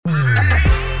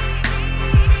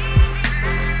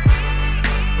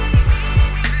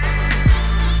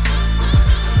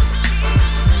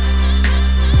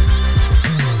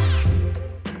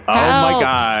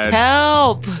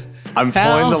I'm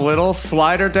pulling the little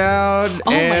slider down,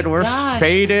 and we're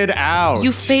faded out.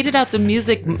 You faded out the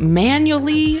music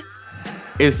manually?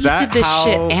 Is that did this how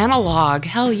shit analog?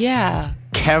 Hell yeah.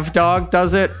 Kev Dog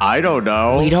does it? I don't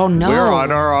know. We don't know. We're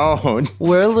on our own.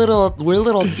 We're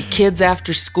little kids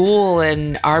after school,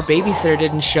 and our babysitter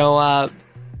didn't show up.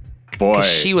 Because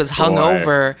she was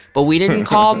hungover, but we didn't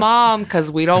call mom because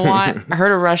we don't want her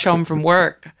to rush home from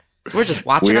work. So we're just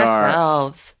watching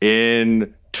ourselves.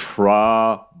 In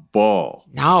trouble.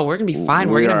 No, we're gonna be fine.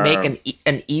 We're gonna make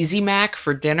an Easy Mac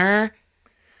for dinner.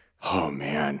 Oh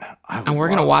man! And we're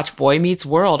gonna watch Boy Meets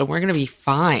World, and we're gonna be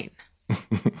fine.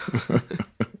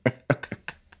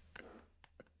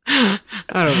 I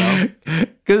don't know.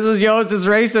 Because Yo's is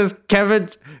racist.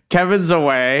 Kevin's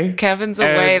away. Kevin's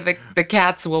away. The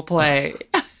cats will play.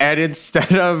 And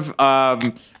instead of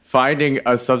finding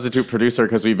a substitute producer,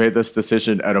 because we made this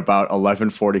decision at about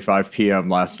 11:45 p.m.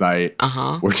 last night,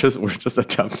 we're just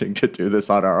attempting to do this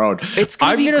on our own. It's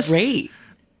gonna be great.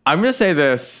 I'm gonna say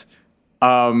this.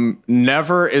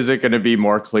 Never is it going to be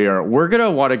more clear. We're going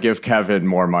to want to give Kevin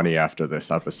more money after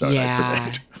this episode.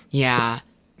 Yeah,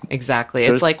 exactly.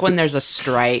 It's like when there's a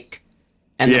strike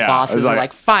and the bosses are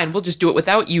like, fine, we'll just do it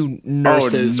without you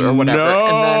nurses or whatever. No.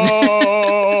 And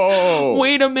then,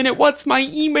 wait a minute, what's my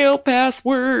email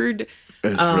password?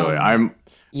 It's really, I'm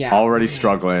already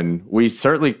struggling. We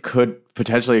certainly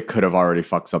potentially could have already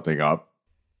fucked something up.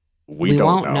 We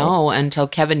won't know until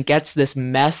Kevin gets this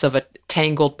mess of a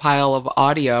tangled pile of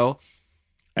audio.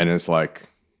 And it's like,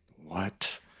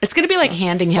 what? It's going to be like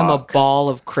handing him a ball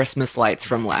of Christmas lights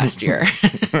from last year.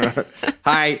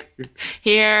 Hi.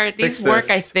 Here, these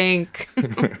work, I think.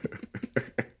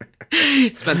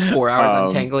 Spends 4 hours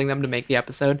untangling them to make the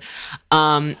episode.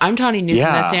 I'm Tawny Newsom.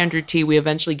 That's Andrew T. We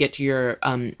eventually get to your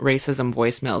racism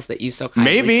voicemails that you so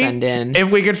kindly send in.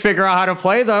 If we could figure out how to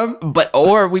play them.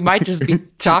 Or we might just be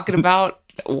talking about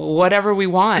whatever we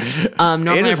want.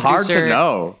 Normally it is hard to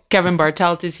know. Kevin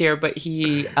Bartelt is here, but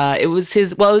it was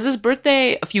his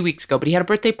birthday a few weeks ago, but he had a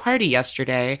birthday party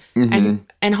yesterday, and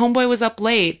homeboy was up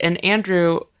late, and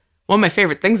Andrew. One of my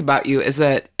favorite things about you is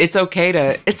that it's okay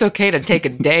to take a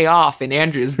day off in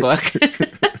Andrew's book.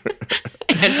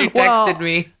 Andrew texted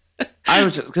me. I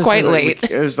was just quite late.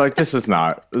 It was like, this is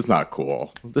not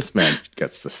cool. This man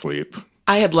gets to sleep.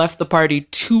 I had left the party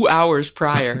 2 hours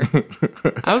prior.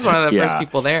 I was one of the first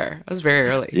people there. I was very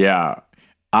early. Yeah.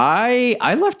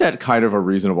 I left at kind of a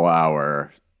reasonable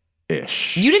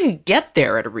hour-ish. You didn't get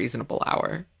there at a reasonable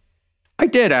hour. I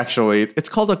did, actually. It's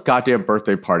called a goddamn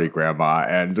birthday party, Grandma,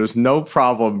 and there's no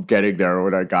problem getting there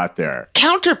when I got there.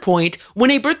 Counterpoint,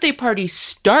 when a birthday party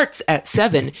starts at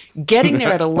 7, getting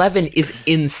there at 11 is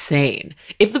insane.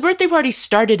 If the birthday party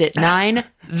started at 9,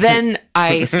 then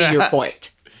I see your point.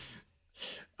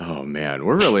 Oh, man,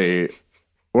 we're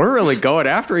really going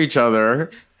after each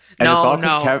other. And it's all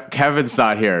because Kevin's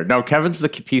not here. No, Kevin's the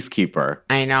peacekeeper.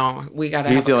 I know. We got to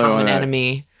have a common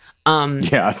enemy.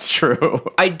 Yeah, it's true.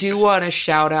 I do want to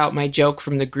shout out my joke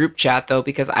from the group chat, though,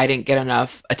 because I didn't get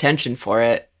enough attention for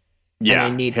it. Yeah,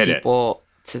 and I need people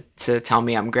to tell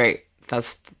me I'm great.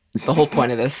 That's the whole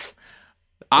point of this.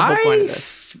 Okay.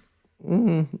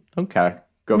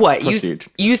 Go what? Proceed.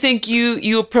 You think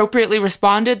you appropriately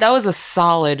responded? That was a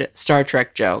solid Star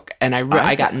Trek joke, and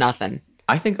I got nothing.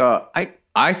 I think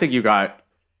I think you got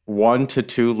 1 to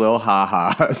 2 lil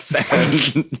ha-has.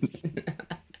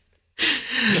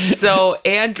 So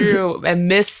Andrew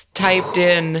mistyped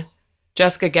in,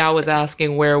 Jessica Gao was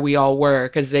asking where we all were,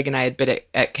 because Zig and I had been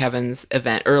at Kevin's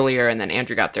event earlier, and then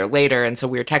Andrew got there later, and so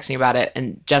we were texting about it,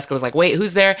 and Jessica was like, wait,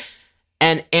 who's there?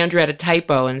 And Andrew had a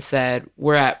typo and said,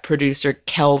 we're at producer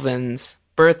Kelvin's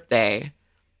birthday.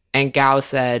 And Gao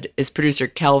said, is producer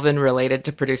Kelvin related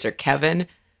to producer Kevin?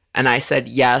 And I said,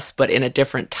 yes, but in a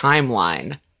different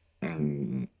timeline.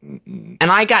 And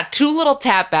I got 2 little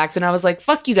tapbacks, and I was like,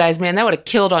 fuck you guys, man. That would have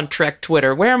killed on Trek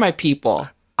Twitter. Where are my people?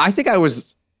 I think I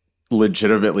was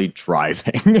legitimately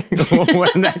driving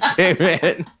when that came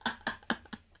in.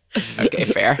 Okay,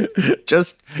 fair.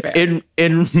 Just fair.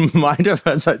 In my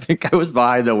defense, I think I was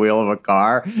behind the wheel of a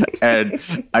car, and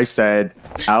I said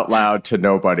out loud to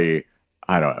nobody,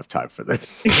 I don't have time for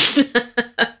this.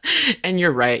 And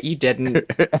you're right, you didn't.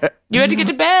 You had to get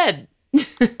to bed.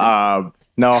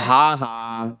 No,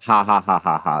 ha.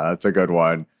 That's a good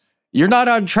one. You're not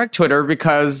on Trek Twitter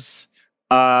because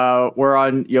we're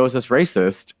on Yo's is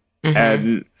Racist. Mm-hmm.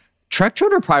 And Trek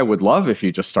Twitter probably would love if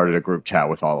you just started a group chat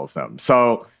with all of them.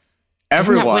 So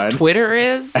everyone... Isn't that what Twitter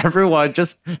is? Everyone,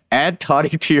 just add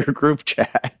Toddy to your group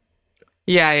chat.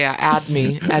 Yeah, add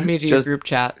me. Add me to your group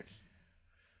chat.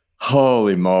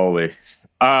 Holy moly.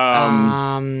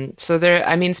 So there,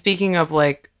 I mean, speaking of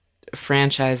like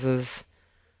franchises.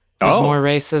 There's more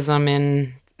racism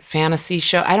in fantasy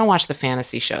show. I don't watch the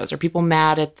fantasy shows. Are people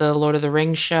mad at the Lord of the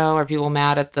Rings show? Are people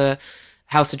mad at the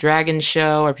House of Dragons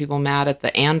show? Are people mad at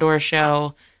the Andor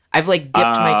show? I've like dipped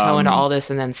my toe into all this,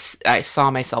 and then I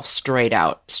saw myself straight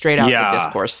out the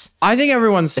discourse. I think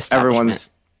everyone's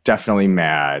definitely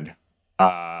mad.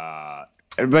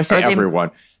 But I say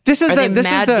everyone. This is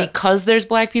mad because there's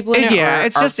black people in it. Yeah,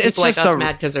 it's just us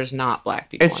mad because there's not black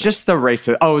people. It's just the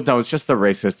racist. Oh no, it's just the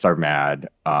racists are mad.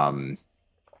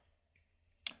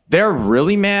 They're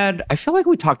really mad. I feel like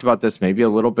we talked about this maybe a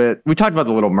little bit. We talked about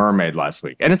The Little Mermaid last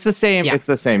week, and it's the same. Yeah. It's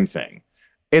the same thing.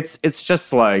 It's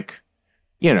just like,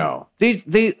 you know,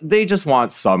 they just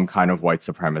want some kind of white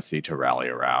supremacy to rally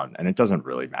around, and it doesn't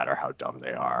really matter how dumb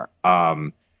they are.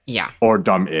 Or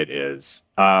dumb it is.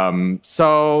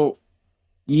 So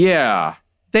yeah,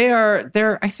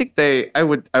 they're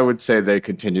I would say they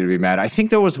continue to be mad. I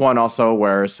think there was one also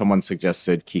where someone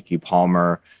suggested Keke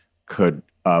Palmer could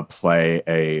play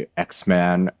a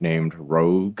X-Man named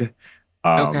Rogue,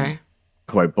 who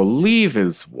I believe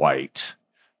is white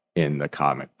in the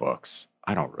comic books.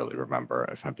 I don't really remember,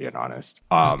 if I'm being honest.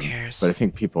 Who cares? But I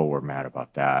think people were mad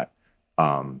about that.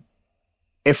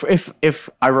 If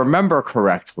I remember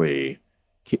correctly,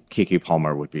 Keke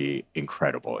Palmer would be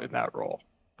incredible in that role.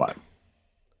 But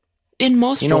in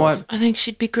most roles, I think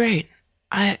she'd be great.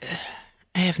 I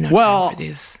have no time for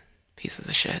these pieces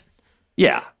of shit.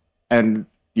 Yeah, and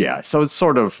yeah, so it's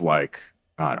sort of like,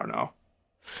 I don't know,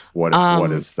 what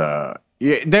is the.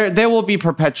 Yeah, they will be the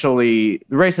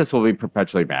racists will be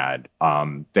perpetually mad.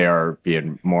 They are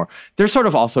being they're sort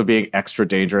of also being extra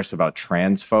dangerous about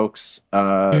trans folks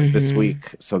this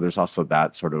week. So there's also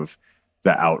that sort of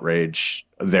their outrage.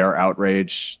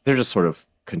 They're just sort of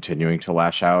continuing to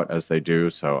lash out as they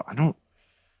do. So I don't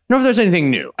know if there's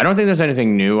anything new. I don't think there's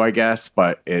anything new, I guess,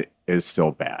 but it is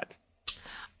still bad.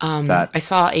 I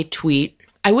saw a tweet.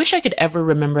 I wish I could ever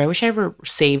remember. I wish I ever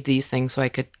saved these things so I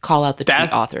could call out the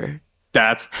tweet author.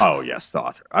 Yes, the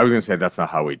author. I was going to say that's not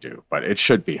how we do, but it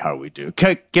should be how we do.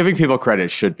 Giving people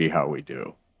credit should be how we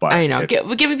do. But I know.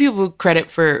 Giving people credit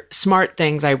for smart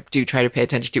things, I do try to pay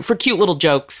attention to. For cute little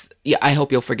jokes, yeah, I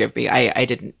hope you'll forgive me. I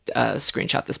didn't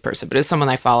screenshot this person, but it's someone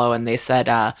I follow, and they said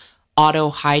Otto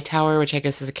Hightower, which I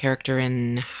guess is a character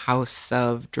in House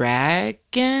of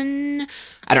Dragon.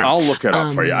 I don't know. I'll look it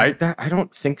up for you. I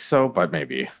don't think so, but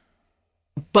maybe.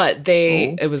 But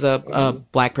it was a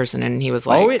black person, and he was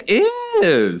like, "Oh, it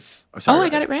is." I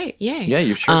got it right. Yay! Yeah,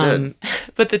 you sure did.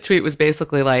 But the tweet was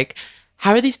basically like,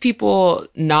 "How are these people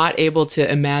not able to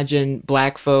imagine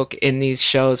black folk in these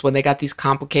shows when they got these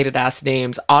complicated ass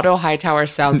names?" Otto Hightower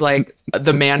sounds like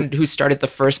the man who started the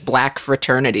first black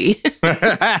fraternity.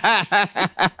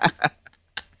 That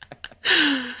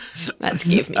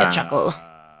gave me a chuckle.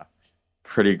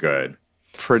 Pretty good.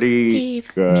 Pretty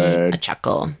good. Me a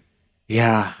chuckle.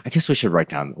 Yeah, I guess we should write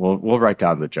down. We'll write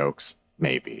down the jokes.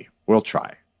 Maybe we'll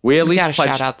try. We gotta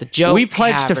shout out the joke. We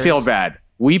pledge to feel bad.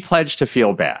 We pledge to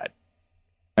feel bad,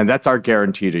 and that's our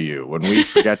guarantee to you. When we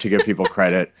forget to give people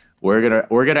credit, we're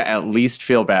gonna at least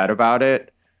feel bad about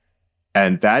it,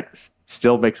 and that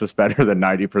still makes us better than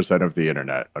 90% of the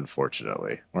internet.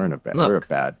 Unfortunately, we're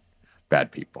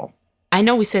bad people. I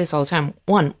know we say this all the time.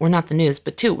 One, we're not the news,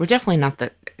 but two, we're definitely not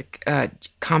the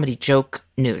comedy joke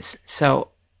news. So.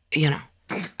 You know,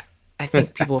 I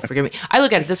think people will forgive me. I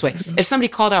look at it this way. If somebody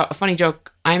called out a funny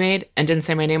joke I made and didn't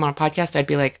say my name on a podcast, I'd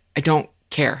be like, I don't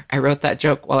care. I wrote that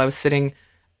joke while I was sitting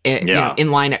in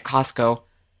line at Costco.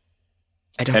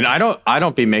 I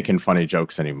don't be making funny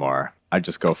jokes anymore. I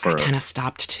just go for I kind of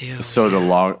stopped too. So the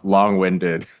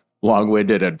long-winded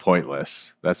and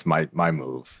pointless. That's my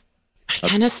move. I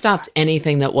kind of stopped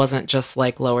anything that wasn't just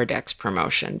like Lower Decks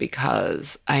promotion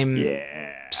because I'm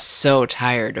so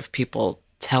tired of people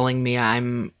telling me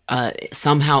I'm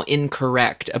somehow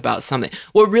incorrect about something.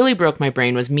 What really broke my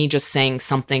brain was me just saying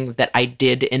something that I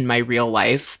did in my real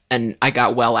life, and I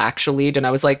got well actually'd, and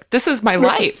I was like, this is my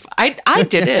life. I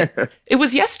did it. It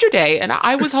was yesterday, and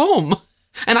I was home,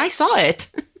 and I saw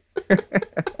it.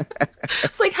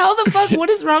 It's like, how the fuck, what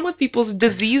is wrong with people's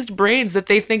diseased brains that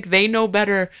they think they know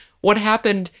better what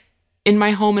happened in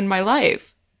my home in my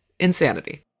life?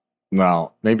 Insanity.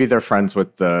 Well, maybe they're friends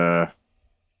with the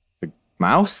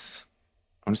mouse?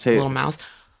 I'm saying little mouse.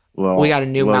 We got a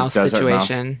new mouse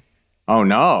situation. Mouse. Oh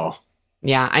no.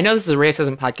 Yeah, I know this is a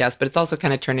racism podcast, but it's also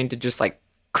kind of turning to just like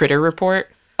Critter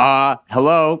Report.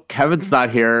 Hello, Kevin's not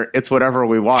here. It's whatever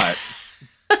we want.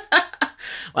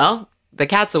 Well, the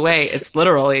cat's away. It's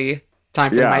literally time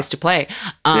for the mice to play.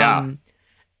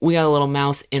 We got a little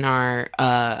mouse in our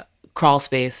crawl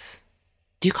space.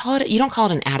 Do you call it? You don't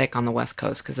call it an attic on the West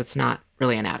Coast because it's not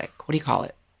really an attic? What do you call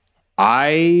it?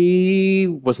 I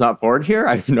was not born here.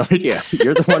 I have no idea.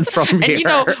 You're the one from And here. you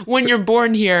know, when you're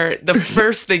born here, the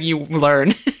first thing you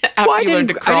learn after you learn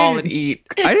to crawl and eat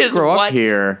I didn't is grow up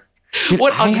here.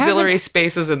 what auxiliary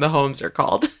spaces in the homes are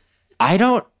called. I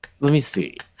don't. Let me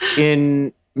see.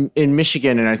 In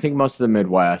Michigan and I think most of the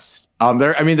Midwest,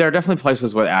 there are definitely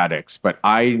places with attics, but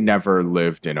I never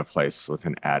lived in a place with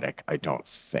an attic. I don't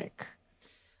think.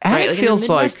 Attic Like feels in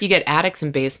the Midwest, like you get attics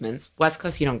and basements. West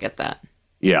Coast, you don't get that.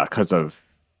 yeah, because of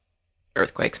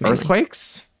Earthquakes, mainly.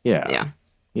 earthquakes. Yeah,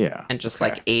 Yeah, and just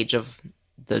okay. like age of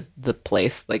the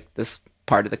place, like this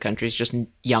part of the country is just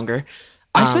younger.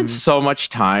 I spent so much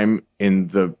time in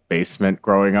the basement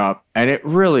growing up, and it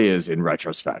really is, in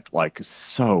retrospect, like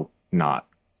so not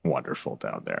wonderful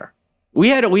down there. We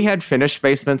had finished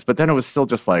basements, but then it was still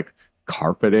just like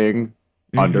carpeting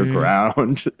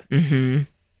underground. Mm-hmm.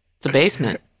 It's a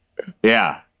basement.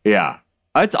 Yeah.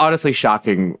 It's honestly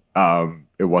shocking.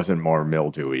 It wasn't more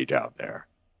mildewy down there.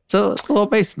 It's a little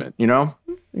basement, you know?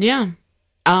 Yeah.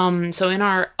 So in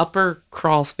our upper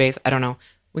crawl space, I don't know,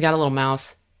 we got a little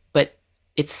mouse, but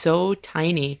it's so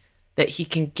tiny that he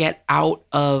can get out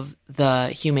of the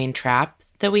humane trap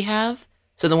that we have.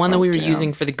 So the one that we were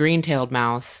using for the green-tailed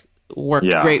mouse worked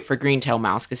great for green-tailed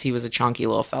mouse because he was a chunky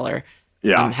little feller.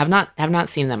 Yeah. Have not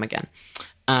seen them again.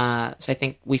 So I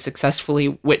think we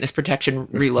successful witness protection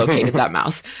relocated that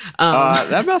mouse.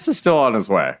 That mouse is still on his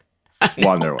way.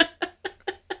 On their way.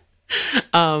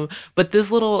 But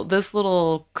this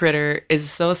little critter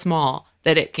is so small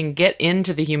that it can get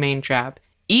into the humane trap,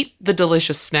 eat the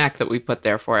delicious snack that we put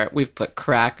there for it. We've put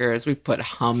crackers, we've put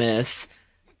hummus.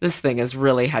 This thing has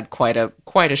really had quite a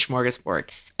smorgasbord,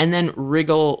 and then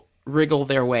wriggle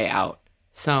their way out.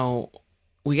 So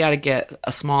we got to get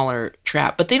a smaller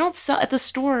trap, but they don't sell at the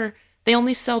store. They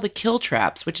only sell the kill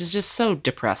traps, which is just so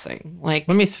depressing. Like,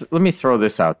 let me throw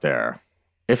this out there.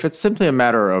 If it's simply a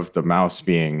matter of the mouse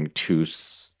being too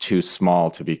small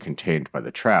to be contained by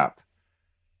the trap,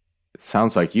 it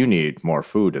sounds like you need more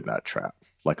food in that trap,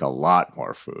 like a lot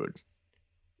more food.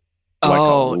 Like a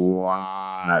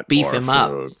lot beef more him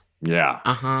food. up.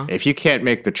 Yeah. If you can't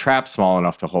make the trap small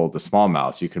enough to hold the small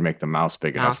mouse, you can make the mouse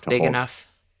big enough to hold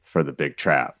for the big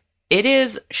trap. It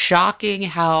is shocking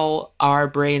how our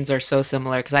brains are so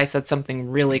similar, because I said something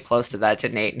really close to that to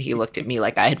Nate, and he looked at me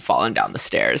like I had fallen down the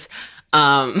stairs.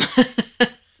 I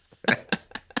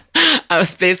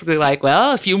was basically like,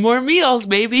 well, a few more meals,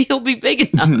 maybe he'll be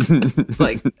big enough. It's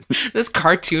like this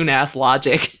cartoon-ass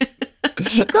logic.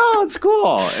 No, it's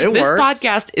cool. This works. This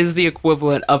podcast is the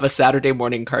equivalent of a Saturday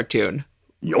morning cartoon.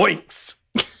 Yoinks.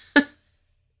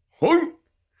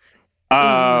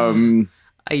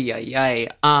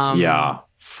 Yeah,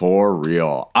 for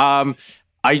real.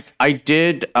 I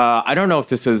did. I don't know if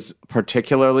this is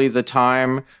particularly the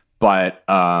time, but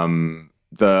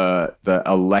the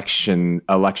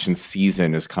election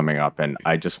season is coming up, and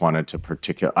I just wanted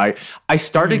to I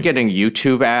started getting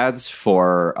YouTube ads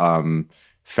for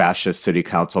fascist city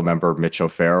council member Mitch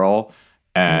O'Farrell,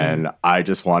 and I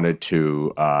just wanted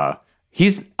to.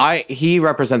 He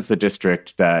represents the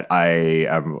district that I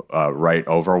am right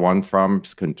over one from,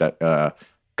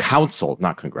 council,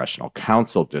 not congressional,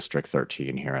 council district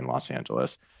 13 here in Los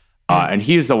Angeles. And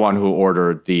he's the one who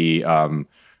ordered the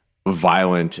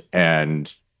violent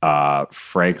and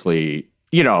frankly,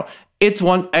 it's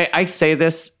one, I say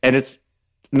this and it's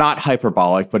not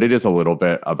hyperbolic, but it is a little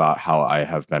bit about how I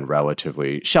have been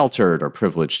relatively sheltered or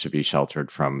privileged to be sheltered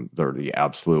from the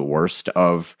absolute worst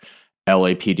of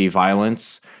LAPD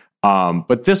violence.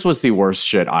 But this was the worst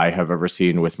shit I have ever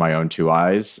seen with my own two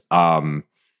eyes.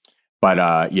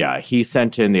 But he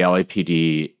sent in the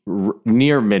LAPD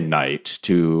near midnight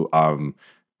to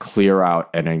clear out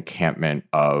an encampment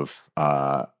of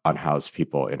unhoused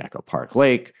people in Echo Park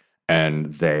Lake,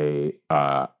 and they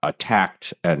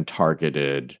attacked and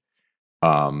targeted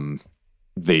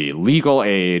the legal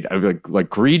aid, like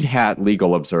green hat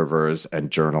legal observers and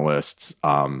journalists,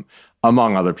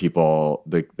 among other people.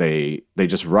 They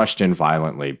just rushed in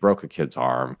violently, broke a kid's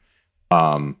arm.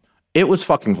 It was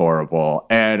fucking horrible,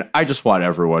 and I just want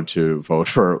everyone to vote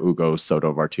for Hugo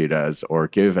Soto Martinez or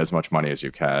give as much money as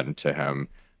you can to him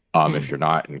if you're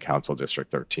not in Council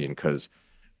District 13, because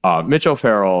Mitch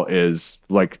O'Farrell is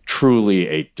like truly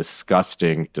a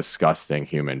disgusting, disgusting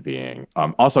human being.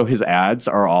 Also, his ads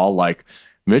are all like,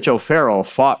 Mitch O'Farrell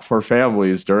fought for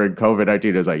families during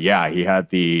COVID-19. It's like, yeah, he had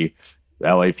the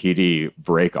LAPD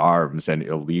break arms and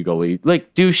illegally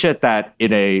do shit that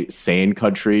in a sane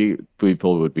country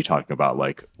people would be talking about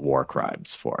like war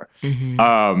crimes for.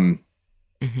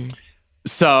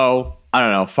 So I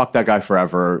don't know, fuck that guy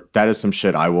forever. That is some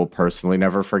shit I will personally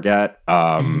never forget.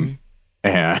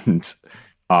 and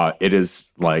it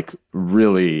is like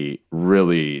really,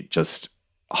 really just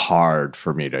hard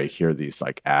for me to hear these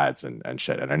like ads and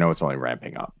shit. And I know it's only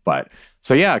ramping up, but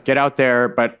so yeah, get out there.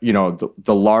 But you know,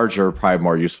 the larger, probably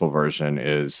more useful version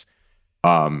is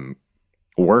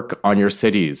work on your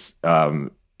cities,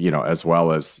 you know, as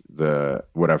well as the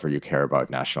whatever you care about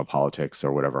national politics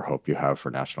or whatever hope you have for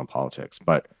national politics.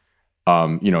 But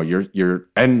you know, you're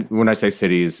and when I say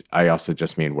cities, I also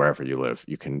just mean wherever you live.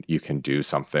 You can do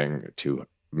something to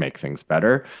make things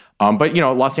better. But you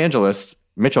know, Los Angeles,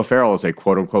 Mitchell Farrell is a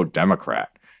quote unquote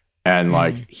Democrat. And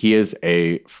like he is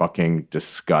a fucking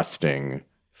disgusting,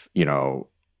 you know,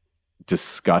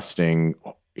 disgusting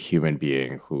human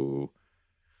being who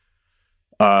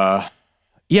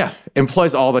yeah,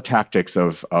 employs all the tactics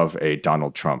of a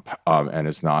Donald Trump, and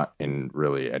is not in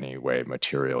really any way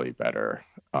materially better,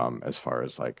 as far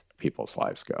as like people's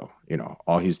lives go. You know,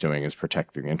 all he's doing is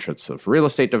protecting the interests of real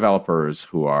estate developers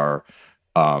who are,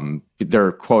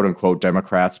 they're quote unquote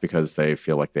Democrats because they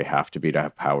feel like they have to be to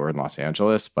have power in Los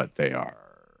Angeles, but they are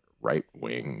right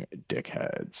wing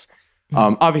dickheads.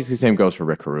 Obviously, same goes for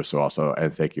Rick Caruso also.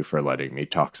 And thank you for letting me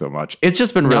talk so much. It's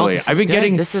just been really, I've been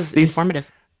getting this is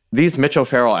informative. These Mitchell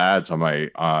Farrell ads on my,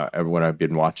 when I've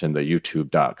been watching the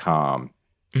youtube.com,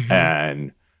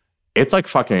 and it's like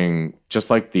fucking just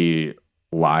like the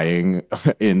lying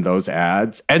in those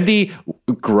ads and the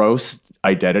gross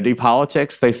identity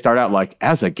politics. They start out like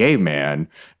as a gay man,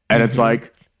 and it's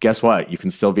like, guess what? You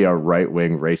can still be a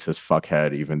right-wing racist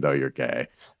fuckhead even though you're gay.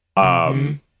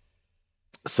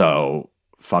 So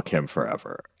fuck him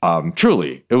forever.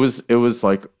 Truly, it was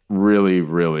like really,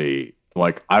 really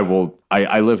like I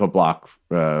live a block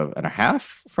and a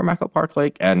half from Echo Park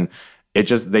Lake, and it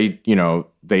just they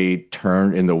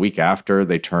turned in the week after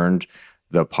they turned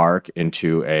the park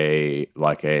into a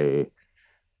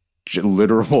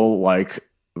literal like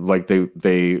they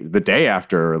the day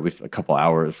after, or at least a couple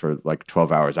hours, for like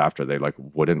 12 hours after, they like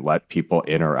wouldn't let people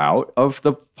in or out of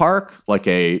the park like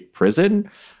a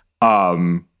prison.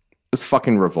 It's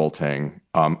fucking revolting.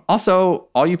 Also,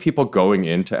 all you people going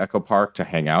into Echo Park to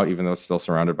hang out, even though it's still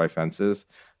surrounded by fences,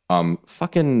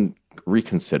 fucking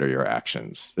reconsider your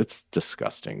actions. It's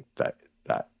disgusting that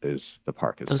is the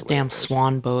park is those damn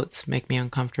swan boats make me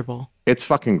uncomfortable. It's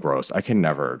fucking gross.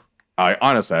 I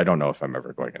honestly, I don't know if I'm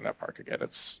ever going in that park again.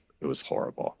 It was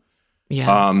horrible.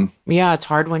 Yeah. Yeah, it's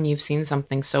hard when you've seen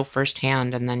something so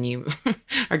firsthand and then you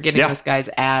are getting this guy's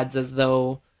ads as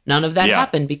though none of that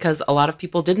happened, because a lot of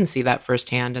people didn't see that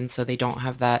firsthand, and so they don't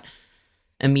have that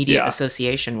immediate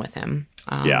association with him.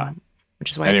 Which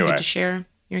is why it's good to share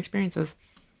your experiences.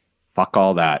 Fuck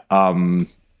all that.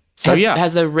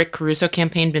 Has the Rick Caruso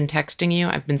campaign been texting you?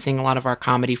 I've been seeing a lot of our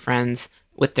comedy friends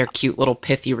with their cute little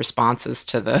pithy responses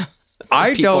to the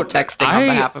people texting on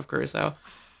behalf of Caruso.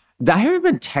 I haven't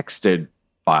been texted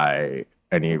by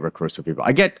any Rick Caruso people.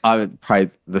 I get probably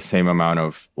the same amount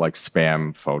of like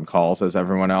spam phone calls as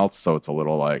everyone else, so it's a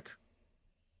little like,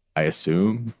 I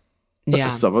assume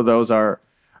some of those are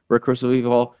Rick Caruso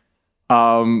people.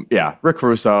 Rick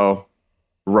Caruso,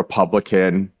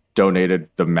 Republican, donated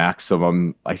the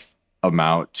maximum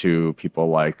amount to people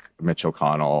like Mitch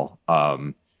McConnell,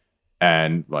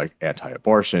 and like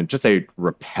anti-abortion, just a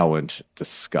repellent,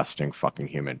 disgusting fucking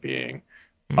human being.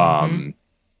 And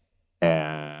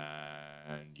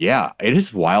yeah, it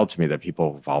is wild to me that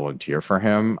people volunteer for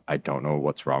him. I don't know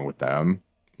what's wrong with them.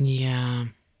 Yeah.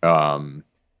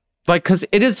 Like, cause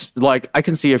it is like, I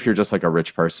can see if you're just like a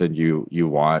rich person, you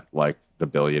want like the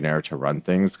billionaire to run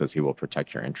things because he will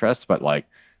protect your interests. But like,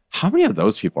 how many of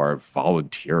those people are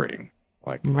volunteering?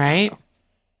 Like, right.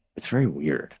 It's very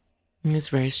weird. It's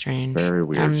very strange. Very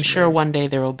weird. I'm sure one day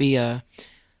there will be a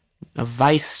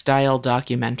Vice style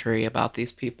documentary about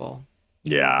these people.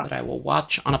 Yeah. That I will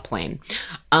watch on a plane.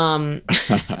 I'll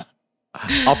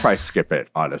probably skip it,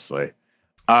 honestly.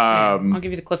 I'll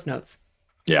give you the Cliff Notes.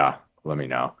 Yeah, let me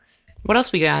know. What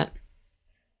else we got?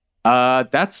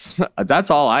 That's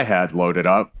all I had loaded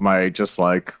up. My just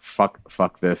like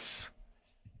fuck this.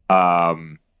 Sure. I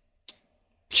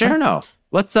don't know.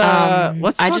 Let's.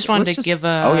 I just wanted to give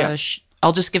a.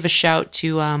 I'll just give a shout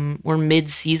to. We're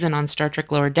mid-season on Star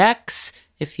Trek Lower Decks.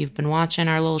 If you've been watching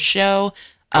our little show,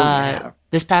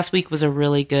 this past week was a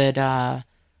really good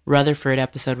Rutherford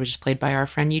episode, which is played by our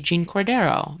friend Eugene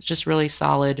Cordero. It's just really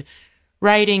solid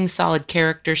writing, solid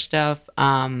character stuff.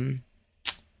 If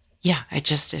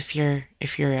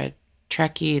you're a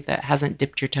Trekkie that hasn't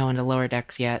dipped your toe into Lower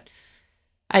Decks yet,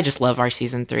 I just love our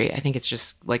season 3. I think it's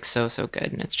just like so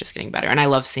good, and it's just getting better. And I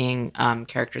love seeing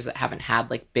characters that haven't had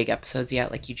like big episodes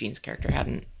yet, like Eugene's character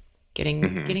hadn't,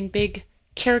 getting big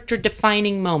character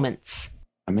defining moments.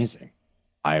 Amazing.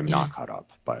 I am Yeah. not caught up,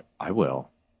 but I will.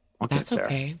 I'll get That's there.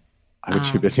 okay. I'm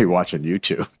too busy watching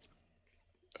YouTube.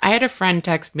 I had a friend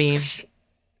text me,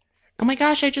 "Oh my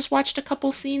gosh, I just watched a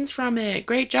couple scenes from it.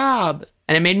 Great job."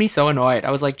 And it made me so annoyed.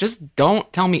 I was like, just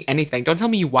don't tell me anything. Don't tell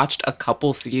me you watched a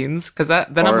couple scenes. Because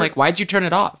then I'm like, why'd you turn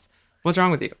it off? What's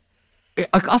wrong with you?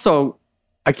 Also,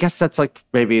 I guess that's like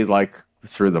maybe like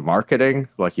through the marketing.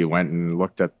 Like you went and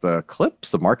looked at the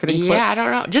clips, the marketing clips. Yeah, I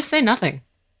don't know. Just say nothing.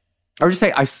 Or just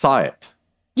say, I saw it.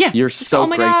 Yeah. You're just, so oh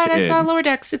my great God, I in. saw Lower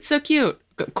Decks. It's so cute.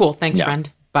 Cool. Thanks, Yeah.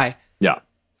 friend. Bye. Yeah.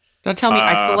 Don't tell me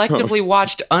I selectively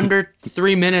watched under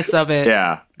 3 minutes of it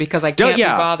because I can't be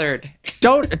bothered.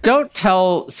 Don't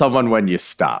tell someone when you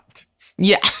stopped.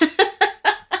 Yeah.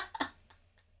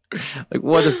 Like,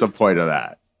 what is the point of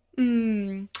that?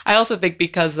 I also think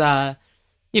because,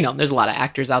 there's a lot of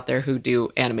actors out there who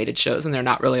do animated shows and they're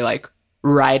not really like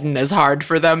riding as hard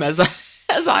for them as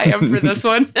I am for this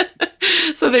one.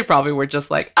 So they probably were just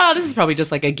like, oh, this is probably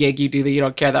just like a gig you do that you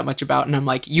don't care that much about. And I'm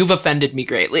like, you've offended me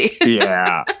greatly.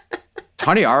 Yeah.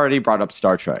 Tony already brought up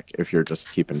Star Trek. If you're just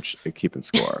keeping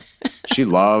score, she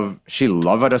loved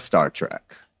it a Star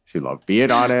Trek. She loved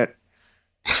being on it.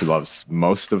 She loves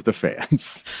most of the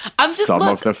fans. Of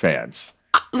the fans.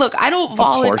 Look, I don't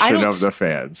volunteer. I don't of the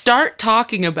fans start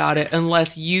talking about it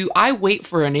unless I wait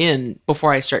for an in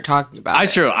before I start talking about it.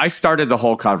 That's true. I started the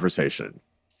whole conversation.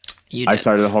 I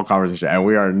started the whole conversation, and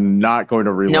we are not going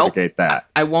to relitigate that.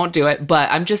 I won't do it, but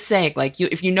I'm just saying, like,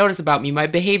 if you notice about me, my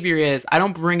behavior is I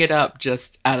don't bring it up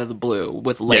just out of the blue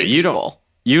with late people.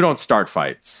 You don't start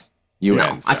fights. You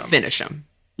end them. I finish them.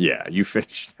 Yeah, you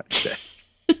finish that shit.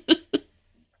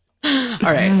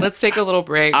 All right, let's take a little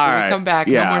break. When we come back,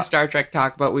 no more Star Trek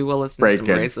talk, but we will listen to some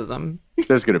racism.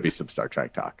 There's going to be some Star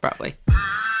Trek talk. Probably.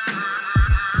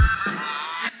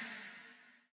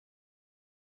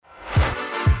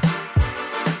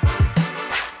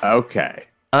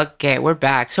 Okay, we're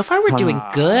back. So far, we're doing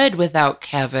good without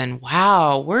Kevin.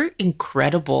 Wow, we're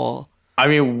incredible. I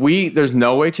mean, there's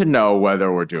no way to know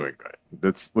whether we're doing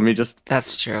good. Let me just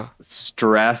That's true.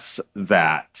 Stress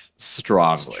that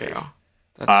strongly. That's true.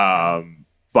 That's true.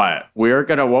 But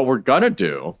what we're gonna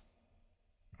do.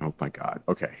 Oh my God.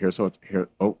 Okay, here's what's here.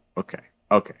 Oh, okay.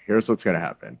 Here's what's gonna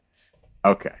happen.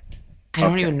 Okay. I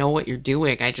don't even know what you're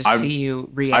doing. I just see you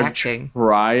reacting. I'm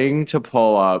trying to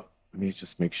pull up. Let me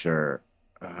just make sure.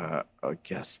 I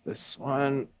guess this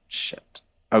one. Shit.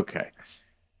 Okay.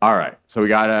 All right. So we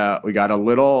got a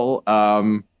little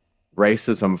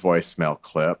racism voicemail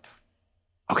clip.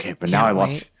 Okay, but now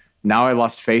I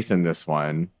lost faith in this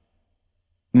one.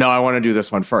 No, I want to do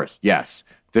this one first. Yes.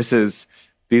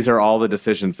 These are all the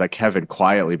decisions that Kevin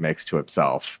quietly makes to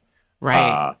himself.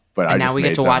 Right. But now we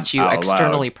get to watch you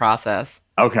externally process.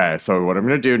 Okay, so what I'm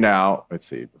going to do now, let's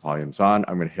see, the volume's on.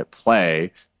 I'm going to hit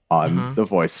play on the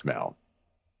voicemail.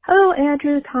 Hello,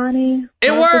 Andrew, Tani.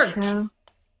 It worked!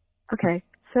 Okay,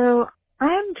 so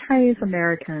I'm Chinese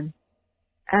American.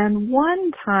 And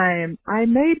one time I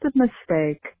made the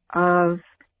mistake of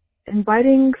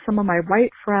inviting some of my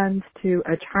white friends to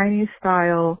a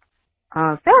Chinese-style,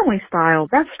 family-style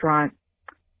restaurant.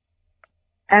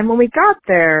 And when we got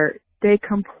there, they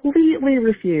completely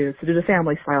refused to do the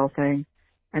family-style thing.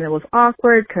 And it was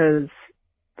awkward because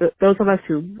those of us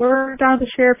who were down to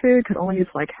share food could only use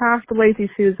like half the Lazy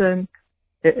Susan.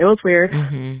 It was weird.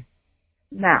 Mm-hmm.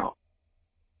 Now,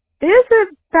 is it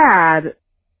bad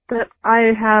that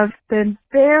I have been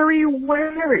very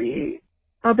wary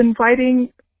of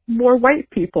inviting more white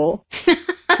people to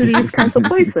these kinds of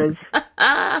places?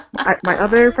 My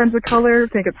other friends of color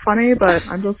think it's funny, but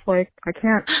I'm just like, I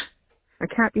can't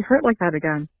be hurt like that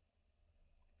again.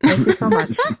 Thank you so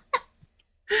much.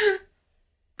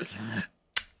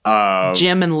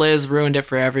 Jim and Liz ruined it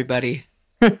for everybody.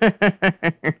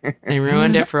 They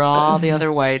ruined it for all the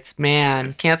other whites.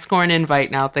 Man, can't score an invite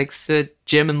now thanks to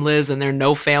Jim and Liz and their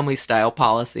no family style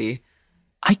policy.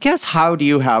 I guess, how do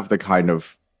you have the kind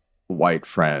of white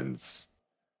friends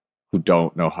who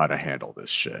don't know how to handle this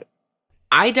shit?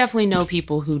 I definitely know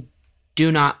people who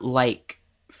do not like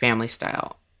family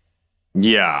style.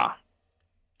 Yeah.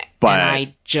 But and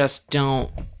I just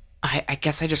don't. I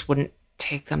guess I just wouldn't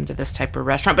take them to this type of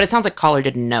restaurant. But it sounds like Caller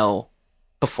didn't know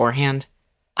beforehand.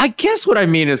 I guess what I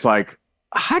mean is, like,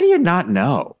 how do you not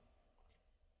know?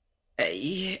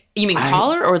 You mean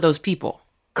Caller or those people?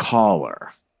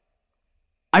 Caller.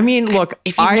 I mean, look,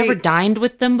 if you've never dined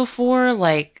with them before,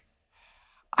 like,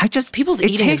 people's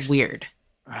eating is weird.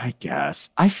 I guess.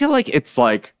 I feel like it's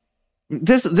like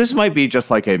this might be just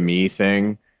like a me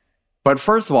thing. But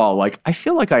first of all, like, I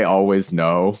feel like I always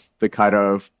know the kind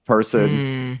of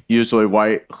person, usually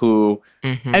white, who,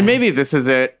 and maybe this is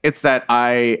it. It's that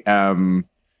I am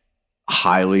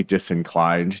highly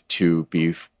disinclined to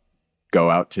go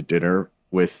out to dinner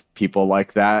with people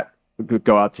like that,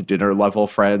 go out to dinner level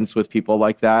friends with people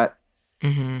like that.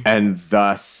 Mm-hmm. And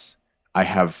thus I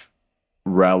have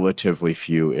relatively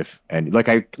few, if any. Like,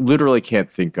 I literally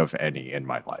can't think of any in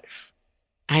my life.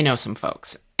 I know some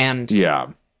folks, and Yeah.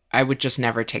 I would just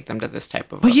never take them to this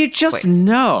type of But you just place.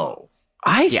 know.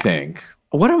 I think.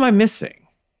 What am I missing?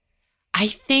 I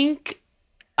think,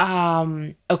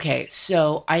 okay,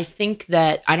 so I think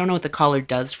that, I don't know what the caller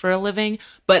does for a living,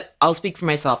 but I'll speak for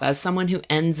myself as someone who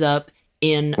ends up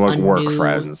in Like a work new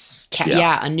friends.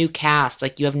 a new cast.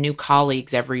 Like, you have new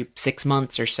colleagues every 6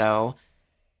 months or so.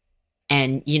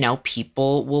 And, you know,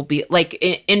 people will be like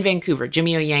in Vancouver,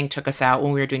 Jimmy O Yang took us out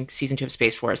when we were doing season 2 of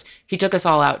Space Force. He took us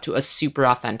all out to a super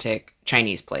authentic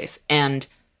Chinese place. And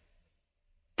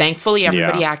thankfully,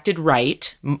 everybody acted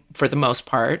right for the most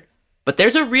part. But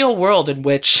there's a real world in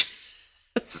which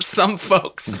some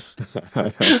folks,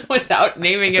 without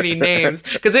naming any names,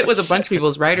 because it was a bunch of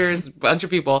people's writers, a bunch of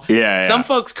people. Yeah. Some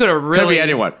folks could have really. Could be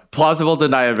anyone. Plausible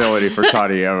deniability for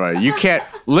Connie. You can't,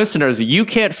 listeners, you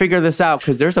can't figure this out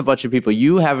because there's a bunch of people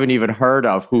you haven't even heard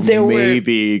of who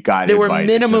maybe got There were invited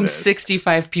minimum to this.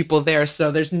 65 people there,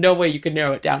 so there's no way you could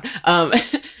narrow it down.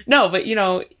 No, but, you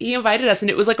know, he invited us, and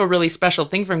it was like a really special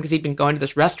thing for him because he'd been going to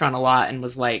this restaurant a lot and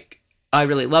was like, I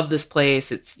really love this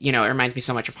place. It's, you know, it reminds me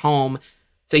so much of home.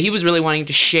 So he was really wanting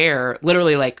to share,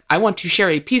 literally like, I want to share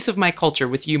a piece of my culture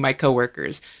with you, my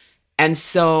coworkers. And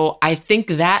so I think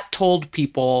that told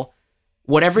people,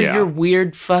 whatever your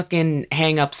weird fucking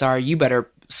hangups are, you better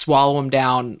swallow them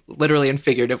down, literally and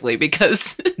figuratively,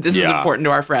 because this is important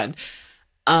to our friend.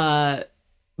 But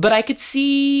I could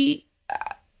see,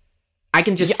 I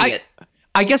can just see it.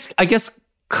 I guess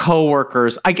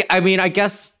coworkers. I mean, I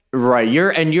guess right. You're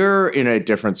in a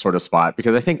different sort of spot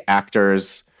because I think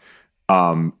actors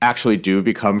actually do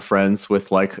become friends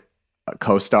with like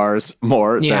co-stars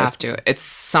more. You have to. It's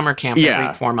summer camp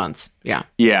every 4 months. Yeah.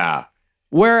 Yeah.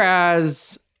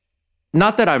 Whereas,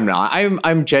 not that I'm not.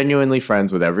 I'm genuinely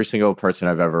friends with every single person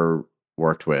I've ever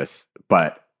worked with,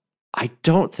 but I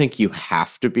don't think you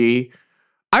have to be.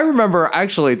 I remember,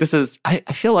 actually, I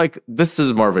feel like this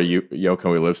is more of a Yo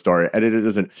Can We Live story, and it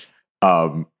isn't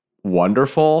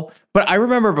wonderful. But I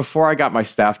remember before I got my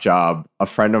staff job, a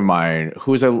friend of mine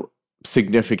who's a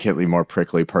significantly more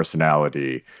prickly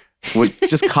personality would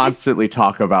just constantly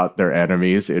talk about their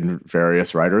enemies in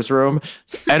various writers' room.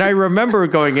 And I remember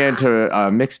going into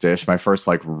Mixed Dish, my first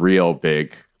like real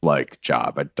big like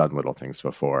job. I'd done little things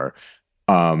before.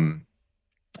 And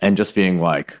just being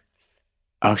like,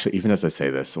 actually, even as I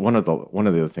say this, one of the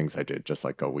other things I did just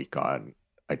like a week on,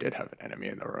 I did have an enemy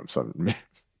in the room. So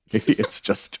maybe it's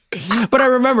just, but I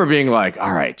remember being like,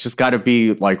 all right, just got to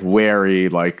be like wary,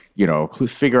 like, you know,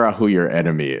 figure out who your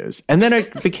enemy is. And then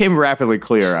it became rapidly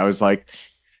clear. I was like,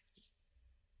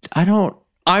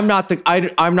 I'm not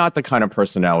the kind of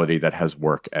personality that has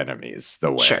work enemies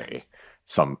the way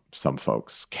some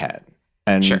folks can.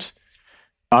 And,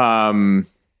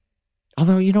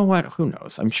 although, you know what, who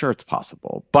knows? I'm sure it's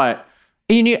possible, but,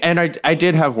 and I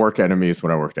did have work enemies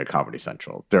when I worked at Comedy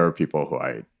Central. There are people who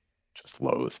I just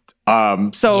loathed.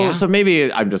 So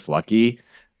maybe I'm just lucky.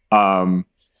 But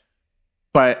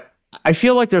I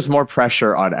feel like there's more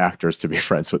pressure on actors to be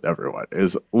friends with everyone,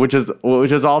 which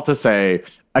is all to say,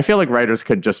 I feel like writers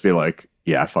could just be like,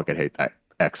 yeah, I fucking hate that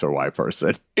X or Y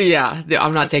person. Yeah,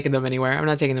 I'm not taking them anywhere. I'm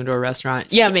not taking them to a restaurant.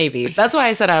 Yeah, maybe. That's why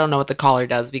I said I don't know what the caller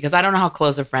does, because I don't know how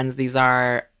close of friends these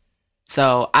are.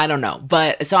 So I don't know.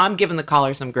 But so I'm giving the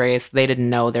caller some grace. They didn't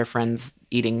know their friends'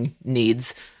 eating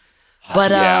needs.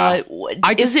 But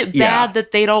is it bad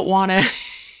that they don't want to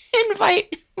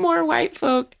invite more white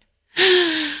folk?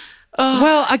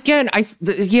 Well, again,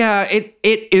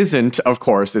 it isn't, of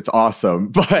course, it's awesome,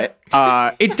 but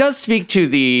it does speak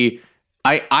to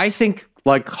I think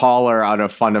like caller on a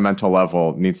fundamental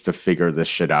level needs to figure this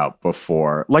shit out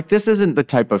before. Like, this isn't the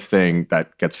type of thing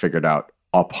that gets figured out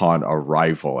upon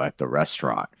arrival at the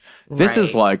restaurant. This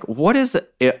is like, what is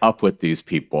it up with these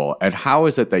people, and how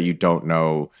is it that you don't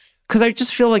know? Because I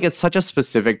just feel like it's such a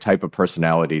specific type of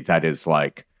personality that is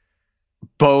like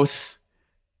both.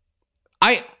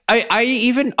 I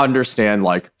even understand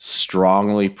like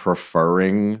strongly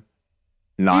preferring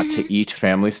not to eat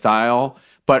family style,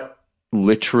 but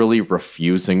literally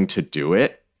refusing to do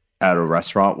it at a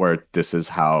restaurant where this is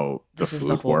how the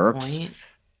food works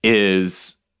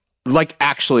is like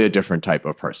actually a different type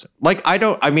of person. Like, I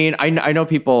know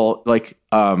people like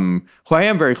who I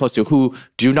am very close to who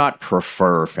do not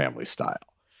prefer family style.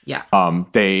 Yeah.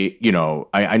 They,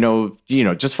 I know,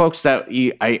 just folks that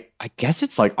I guess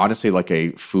it's like honestly like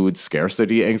a food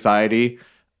scarcity anxiety.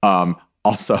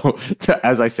 Also,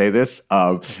 as I say this,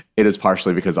 it is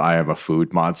partially because I am a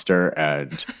food monster,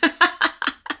 and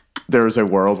there is a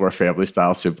world where family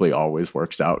style simply always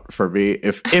works out for me.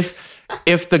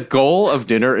 If the goal of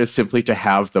dinner is simply to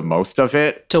have the most of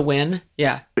it, to win,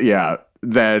 yeah,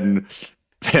 then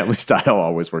family style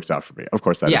always works out for me. Of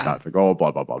course, that is not the goal. Blah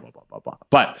blah blah blah blah blah blah.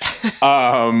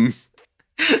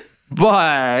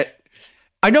 But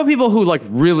I know people who like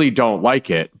really don't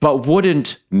like it, but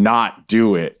wouldn't not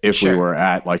do it if we were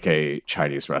at like a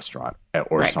Chinese restaurant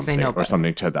or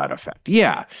something to that effect.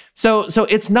 Yeah. So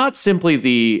it's not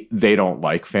simply they don't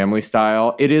like family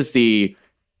style. It is the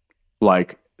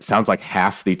like sounds like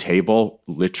half the table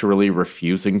literally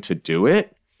refusing to do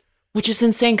it. Which is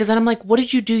insane, because then I'm like, what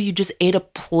did you do? You just ate a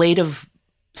plate of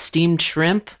steamed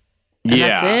shrimp? And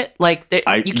that's it? Like,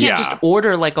 you can't just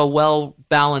order like a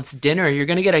well-balanced dinner. You're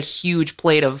going to get a huge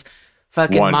plate of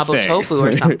fucking mapo tofu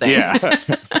or something. Yeah.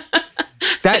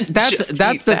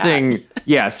 That's the thing.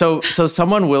 Yeah, so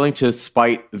someone willing to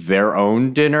spite their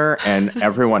own dinner and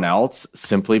everyone else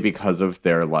simply because of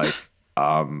their like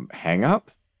hang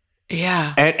up.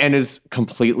 Yeah. And is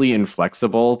completely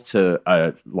inflexible to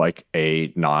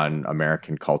a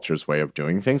non-American culture's way of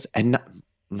doing things. And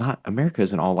not America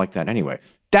isn't all like that anyway.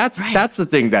 That's the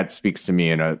thing that speaks to me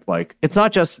in a like, it's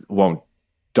not just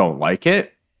don't like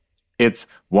it. It's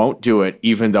won't do it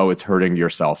even though it's hurting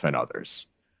yourself and others.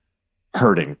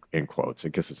 Hurting in quotes. I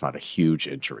guess it's not a huge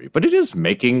injury, but it is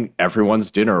making everyone's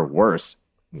dinner worse.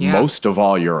 Yeah. Most of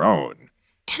all your own.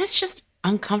 And it's just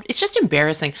uncomfortable. It's just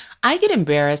embarrassing. I get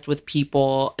embarrassed with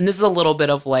people, and this is a little bit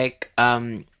of like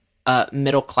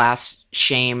middle class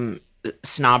shame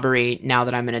snobbery now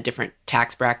that I'm in a different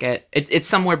tax bracket. It's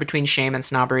somewhere between shame and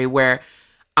snobbery, where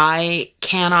I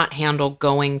cannot handle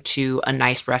going to a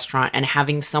nice restaurant and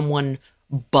having someone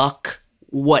buck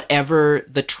whatever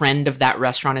the trend of that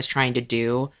restaurant is trying to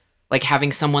do. Like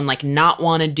having someone like not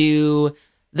want to do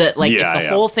that, like if the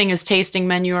whole thing is tasting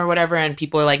menu or whatever, and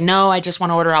people are like, no, I just want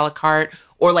to order a la carte,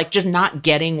 or like just not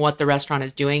getting what the restaurant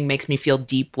is doing makes me feel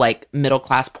deep like middle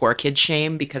class poor kid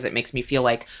shame, because it makes me feel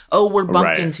like, oh, we're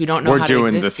bumpkins who don't know how to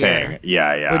exist here. We're doing the thing.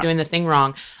 Yeah. We're doing the thing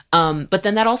wrong. But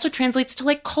then that also translates to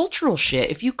like cultural shit.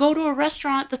 If you go to a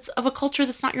restaurant that's of a culture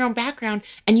that's not your own background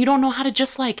and you don't know how to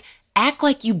just like act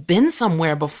like you've been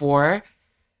somewhere before,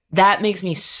 that makes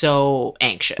me so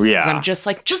anxious. Yeah. I'm just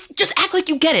like, just act like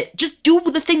you get it. Just do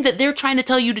the thing that they're trying to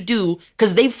tell you to do,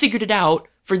 because they've figured it out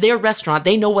for their restaurant.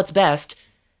 They know what's best.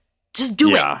 Just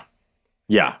do it.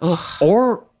 Yeah.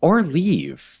 Ugh. Or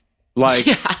leave. Like,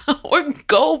 or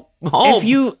go home. If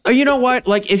you know what?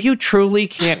 Like, if you truly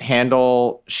can't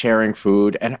handle sharing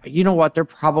food, and you know what? There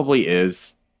probably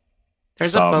is.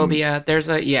 There's a phobia. There's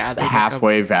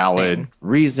halfway like valid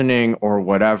reasoning or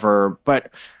whatever.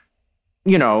 But,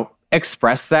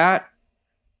 express that.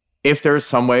 If there's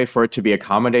some way for it to be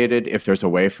accommodated, if there's a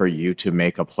way for you to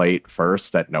make a plate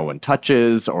first that no one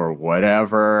touches or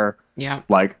whatever. Yeah.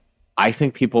 Like, I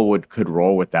think people could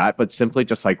roll with that, but simply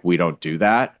just like, we don't do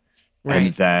that. Right.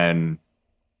 And then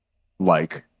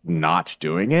like not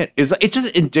doing it it's just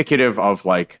indicative of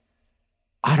like,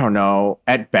 I don't know,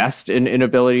 at best an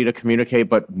inability to communicate,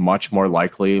 but much more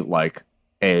likely like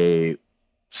a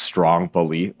strong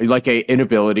belief, like a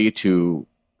inability to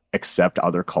accept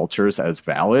other cultures as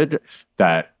valid.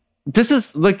 That this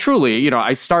is like truly,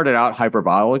 I started out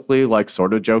hyperbolically, like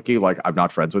sort of jokey, like I'm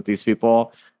not friends with these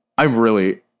people. I'm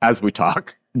really, as we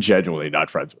talk, genuinely not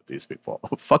friends with these people.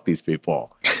 Fuck these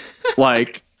people.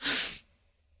 Like,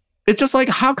 it's just like,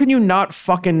 how can you not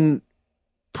fucking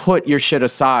put your shit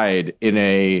aside in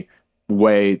a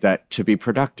way that to be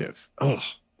productive? Ugh.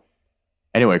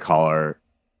 Anyway, caller,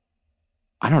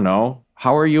 I don't know.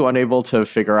 How are you unable to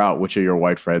figure out which of your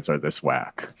white friends are this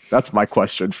whack? That's my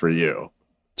question for you.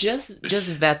 Just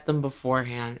vet them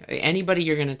beforehand. Anybody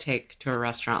you're going to take to a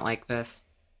restaurant like this,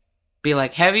 be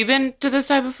like, have you been to this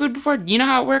type of food before? Do you know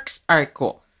how it works? All right,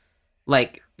 cool.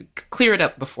 Like, clear it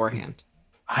up beforehand.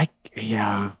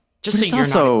 Just so you're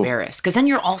not embarrassed. Because then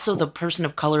you're also the person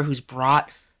of color who's brought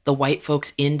the white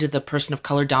folks into the person of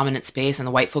color dominant space, and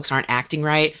the white folks aren't acting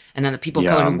right. And then the people of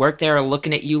color who work there are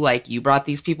looking at you like, you brought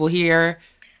these people here.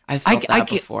 I've felt that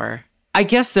before. I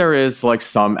guess there is like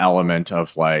some element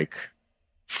of like,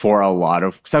 for a lot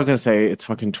of, because I was going to say it's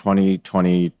fucking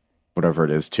 2020, whatever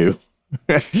it is too.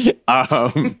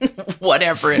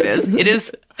 Whatever it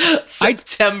is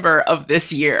September of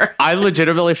this year. I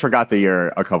legitimately forgot the year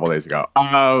a couple days ago.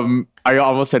 I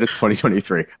almost said it's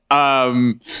 2023.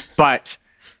 But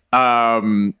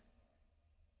I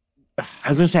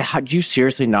was gonna say, do you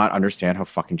seriously not understand how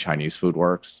fucking Chinese food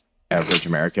works? Average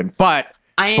American. But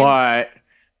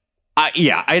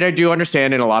Yeah, I do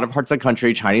understand in a lot of parts of the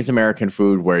country, Chinese American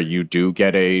food, where you do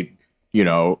get a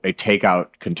takeout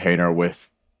container with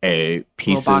a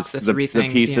pieces, box of three the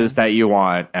things, pieces that you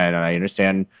want, and I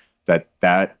understand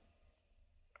that,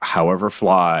 however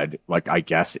flawed, like I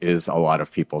guess, is a lot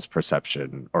of people's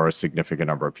perception or a significant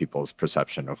number of people's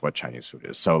perception of what Chinese food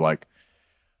is. So like,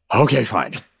 okay,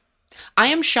 fine. I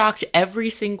am shocked every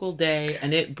single day,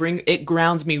 and it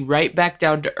grounds me right back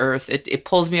down to earth. It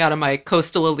pulls me out of my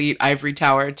coastal elite ivory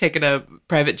tower, taking a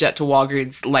private jet to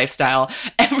Walgreens lifestyle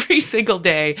every single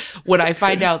day when I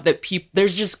find out that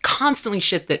there's just constantly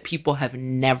shit that people have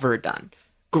never done.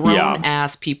 Grown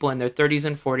ass people in their 30s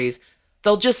and 40s.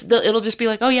 It'll just be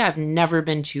like, oh yeah, I've never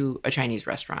been to a Chinese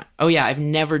restaurant. Oh yeah, I've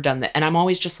never done that. And I'm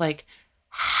always just like,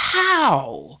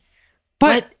 how?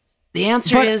 But the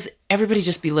answer is everybody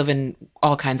just be living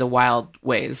all kinds of wild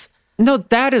ways. No,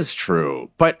 that is true.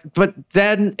 But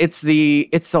then it's the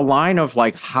line of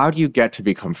like, how do you get to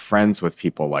become friends with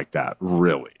people like that?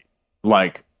 Really?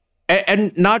 Like,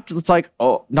 and not just like,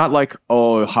 oh,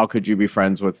 how could you be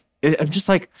friends with? I'm just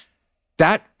like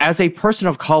that as a person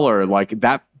of color, like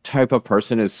that type of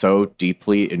person is so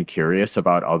deeply incurious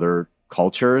about other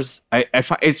cultures.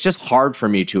 It's just hard for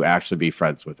me to actually be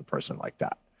friends with a person like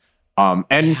that.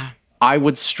 I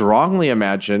would strongly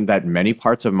imagine that many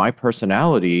parts of my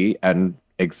personality and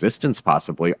existence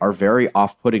possibly are very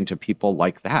off-putting to people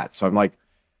like that. So I'm like,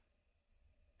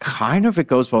 kind of it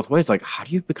goes both ways. Like, how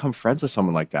do you become friends with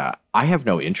someone like that? I have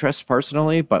no interest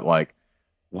personally, but like,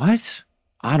 what?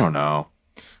 I don't know.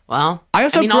 Well, I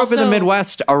also grew up in the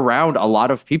Midwest around a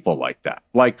lot of people like that.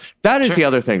 Like, that is the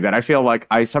other thing that I feel like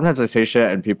sometimes I say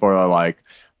shit and people are like,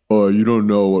 oh, you don't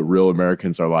know what real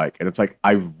Americans are like. And it's like,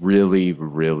 I really,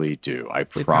 really do. I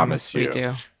promise you. We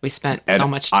do. We spent so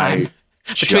much time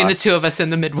between the two of us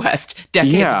in the Midwest,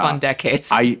 decades upon decades.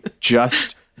 I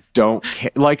just don't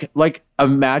care. Like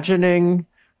imagining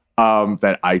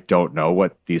that I don't know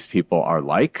what these people are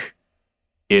like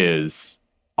is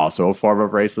also a form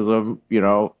of racism,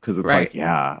 because it's like,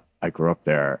 yeah, I grew up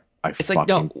there. Like,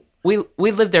 no,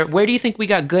 we lived there. Where do you think we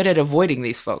got good at avoiding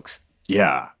these folks?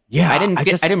 Yeah. Yeah, I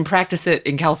didn't practice it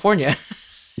in California.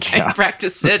 Yeah. I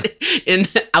practiced it in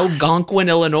Algonquin,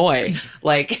 Illinois.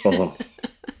 Like,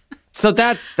 so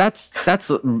that's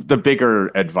the bigger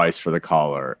advice for the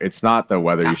caller. It's not the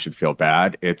whether you should feel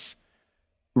bad. It's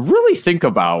really think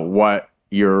about what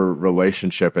your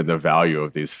relationship and the value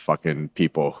of these fucking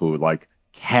people who like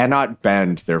cannot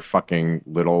bend their fucking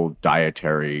little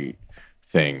dietary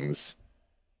things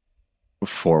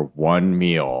for one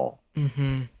meal.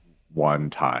 Mm-hmm. One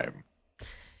time.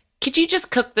 Could you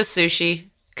just cook the sushi?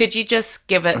 Could you just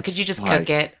could you just cook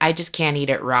it? I just can't eat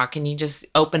it raw. Can you just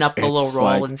open up the little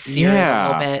roll and sear it a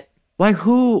little bit? Like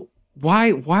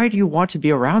why do you want to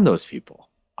be around those people?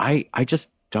 I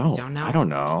just don't know. I don't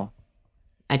know.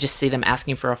 I just see them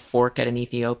asking for a fork at an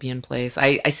Ethiopian place.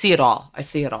 I see it all.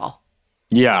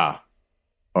 Yeah.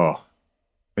 Oh.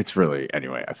 It's really,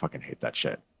 anyway, I fucking hate that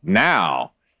shit.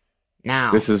 Now.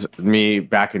 This is me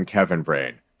back in Kevin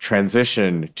brain.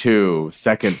 Transition to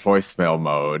second voicemail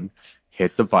mode.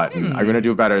 Hit the button. I'm going to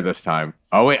do better this time.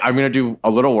 Oh, wait. I'm going to do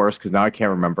a little worse because now I can't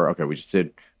remember. Okay, we just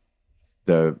did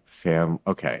the fam.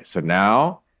 Okay, so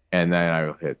now, and then I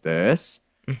will hit this.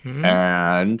 Mm-hmm.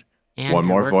 And one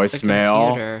more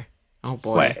voicemail. Oh,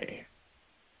 boy. Play.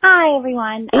 Hi,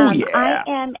 everyone. Oh, yeah. I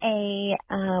am a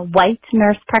white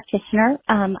nurse practitioner.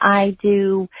 I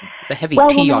do it's a heavy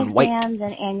T on white exams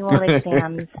and annual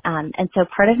exams. And so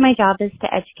part of my job is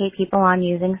to educate people on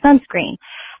using sunscreen.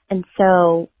 And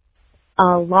so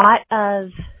a lot of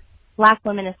Black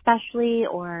women especially,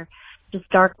 or just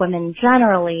dark women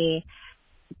generally,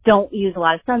 don't use a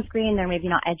lot of sunscreen. They're maybe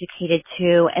not educated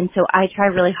to. And so I try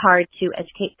really hard to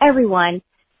educate everyone.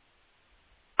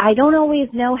 I don't always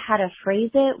know how to phrase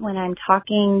it when I'm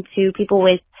talking to people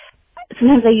with,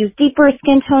 sometimes I use deeper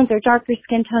skin tones or darker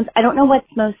skin tones. I don't know what's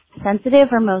most sensitive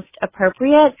or most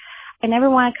appropriate. I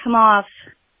never want to come off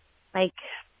like,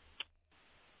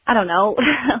 I don't know,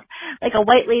 like a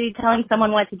white lady telling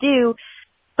someone what to do,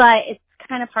 but it's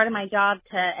kind of part of my job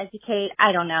to educate.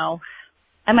 I don't know.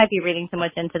 I might be reading so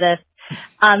much into this.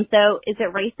 So is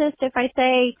it racist if I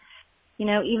say,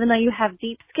 even though you have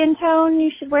deep skin tone, you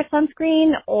should wear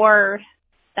sunscreen, or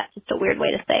that's just a weird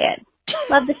way to say it?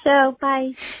 Love the show.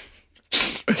 Bye.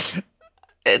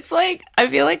 It's like, I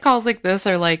feel like calls like this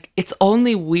are like, it's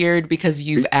only weird because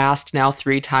you've asked now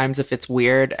 3 times if it's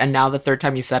weird, and now the 3rd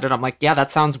time you said it, I'm like, yeah,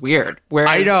 that sounds weird. Whereas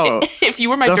I know. If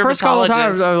you were my the dermatologist, first couple of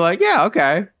times, I was like, yeah,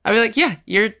 okay. I'd be like, yeah,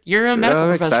 you're a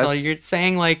medical professional. You're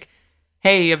saying like,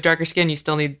 hey, you have darker skin, you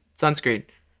still need sunscreen.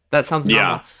 That sounds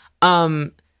normal. Yeah.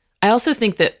 I also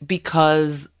think that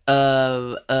because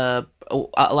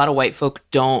a lot of white folk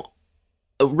don't,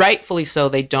 rightfully so,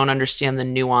 they don't understand the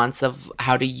nuance of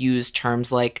how to use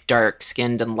terms like dark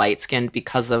skinned and light skinned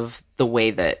because of the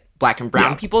way that black and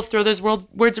brown people throw those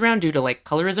words around due to like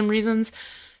colorism reasons.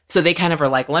 So they kind of are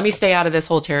like, let me stay out of this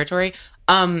whole territory.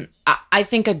 I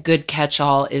think a good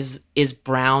catch-all is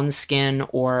brown skin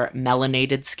or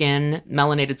melanated skin.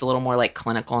 Melanated's a little more like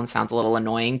clinical and sounds a little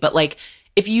annoying, but like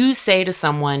if you say to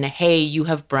someone, hey, you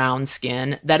have brown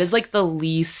skin, that is like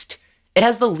it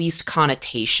has the least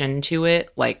connotation to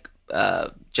it, like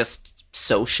just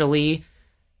socially.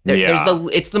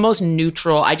 It's the most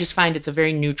neutral. I just find it's a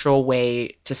very neutral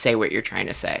way to say what you're trying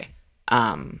to say.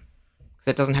 Because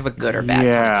it doesn't have a good or bad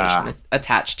connotation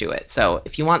attached to it. So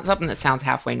if you want something that sounds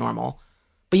halfway normal,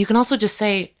 but you can also just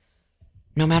say,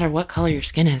 no matter what color your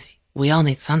skin is, we all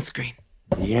need sunscreen.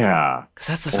 Yeah. Because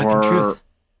that's the fucking truth.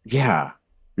 Yeah.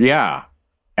 Yeah.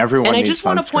 Everyone and I needs just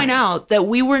want to point out that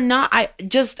we were not, I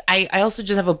also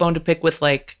just have a bone to pick with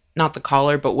like, not the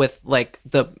caller, but with like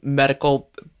the medical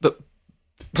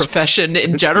profession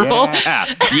in general.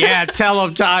 Yeah, tell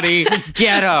him, Toddy.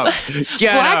 Get him.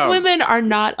 Black women are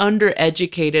not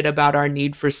undereducated about our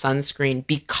need for sunscreen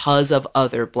because of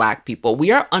other Black people.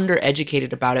 We are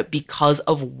undereducated about it because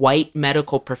of white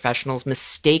medical professionals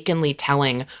mistakenly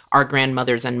telling our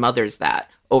grandmothers and mothers that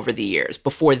over the years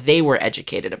before they were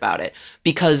educated about it.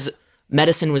 Because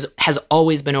medicine has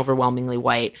always been overwhelmingly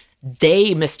white.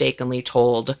 They mistakenly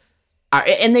told,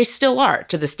 and they still are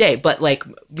to this day, but like,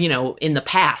 you know, in the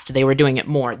past, they were doing it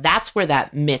more. That's where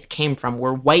that myth came from,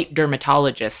 were white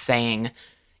dermatologists saying,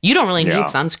 you don't really need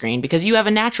sunscreen because you have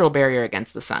a natural barrier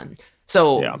against the sun.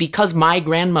 So because my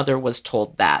grandmother was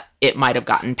told that, it might have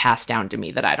gotten passed down to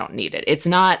me that I don't need it. It's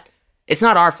not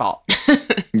our fault.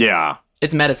 Yeah.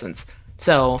 It's medicine's.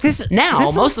 So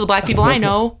most of the Black people I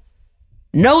know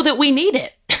that we need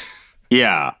it.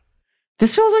 Yeah.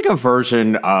 This feels like a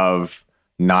version of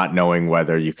not knowing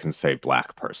whether you can say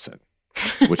Black person,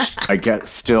 which I guess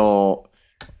still,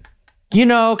 you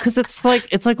know, because it's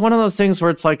like one of those things where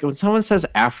it's like when someone says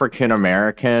African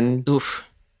American, oof,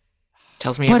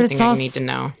 tells me everything I need to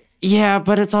know. Yeah,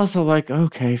 but it's also like,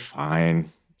 okay,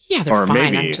 fine. Yeah, they're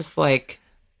fine. I'm just like,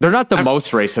 they're not the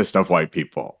most racist of white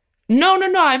people. No.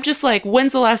 I'm just like,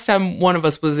 when's the last time one of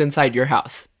us was inside your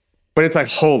house? But it's like,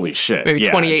 holy shit. Maybe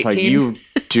 2018. It's like, you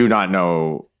do not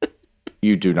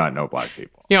know Black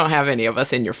people. You don't have any of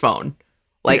us in your phone.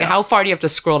 Like, how far do you have to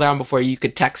scroll down before you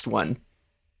could text one?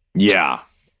 Yeah.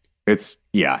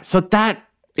 So that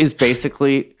is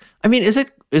basically, I mean, is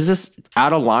this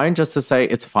out of line just to say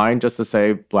it's fine just to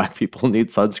say Black people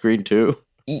need sunscreen too?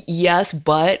 Yes,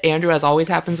 but Andrew, as always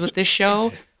happens with this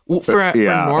show, for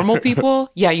normal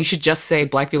people, you should just say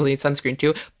Black people need sunscreen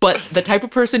too. But the type of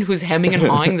person who's hemming and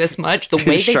hawing this much, the way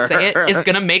they say it is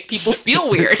going to make people feel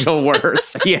weird. The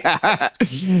worse. Yeah.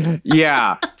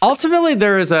 Yeah. Ultimately,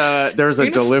 there's a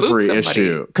delivery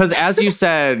issue. Because as you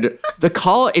said, the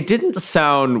call, it didn't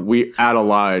sound out of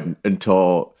line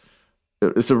until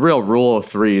it's a real rule of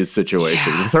threes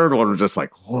situation. Yeah. The third one was just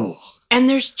like, whoa. And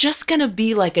there's just going to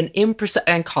be like an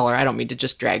and caller, I don't mean to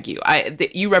just drag you.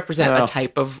 You represent a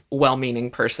type of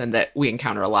well-meaning person that we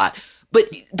encounter a lot. But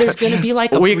there's going to be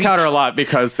like we encounter a lot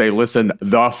because they listen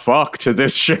the fuck to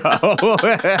this show.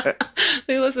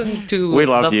 They listen to we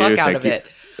love the you. Fuck out of it.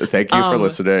 Thank you for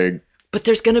listening. But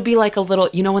there's going to be like a little,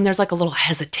 you know, when there's like a little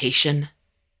hesitation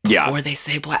before they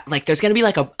say Black, like there's going to be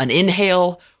like an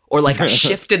inhale or like a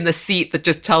shift in the seat that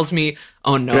just tells me,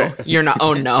 oh no, you're not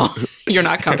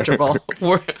comfortable.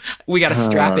 We got to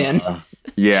strap in.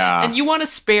 Yeah. And you want to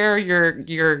spare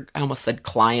your, I almost said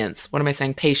clients. What am I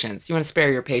saying? Patients. You want to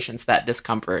spare your patients that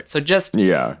discomfort. So just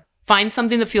find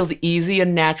something that feels easy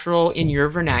and natural in your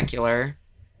vernacular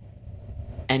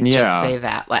and just say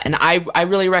that. And I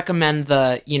really recommend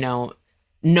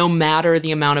no matter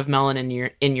the amount of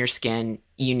melanin in your skin,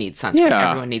 you need sunscreen. Yeah.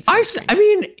 Everyone needs sunscreen. I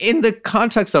mean, in the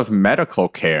context of medical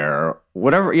care,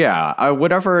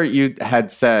 whatever you had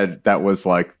said that was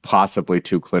like possibly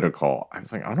too clinical, I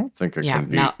was like, I don't think it can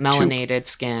be melanated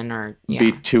skin or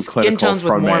be too clinical. Skin tones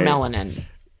with more melanin.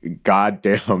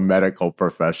 Goddamn medical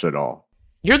professional.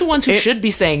 You're the ones who should be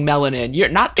saying melanin. You're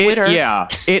not Twitter.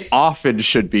 It often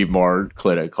should be more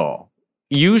clinical.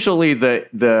 Usually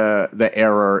the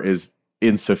error is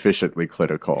insufficiently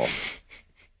clinical.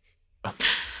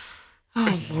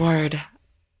 Oh Lord.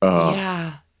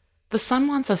 Yeah. The sun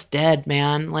wants us dead,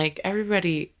 man. Like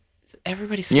everybody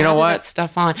slap that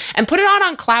stuff on. And put it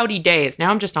on cloudy days.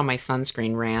 Now I'm just on my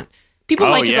sunscreen rant.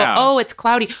 People like to go, oh, it's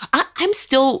cloudy. I'm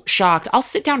still shocked. I'll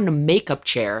sit down in a makeup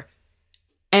chair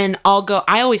and I'll go,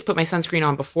 I always put my sunscreen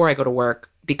on before I go to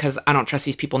work because I don't trust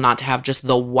these people not to have just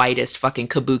the whitest fucking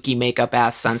kabuki makeup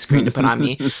ass sunscreen to put on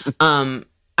me.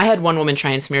 I had one woman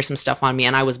try and smear some stuff on me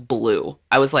and I was blue.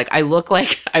 I was like, I look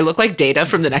like Data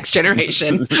from the Next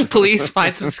Generation. Please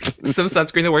find some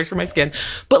sunscreen that works for my skin.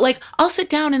 But like, I'll sit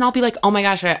down and I'll be like, oh my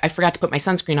gosh, I forgot to put my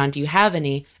sunscreen on. Do you have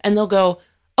any? And they'll go,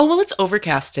 oh, well, it's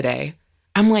overcast today.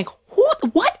 I'm like,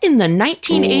 what in the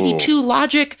 1982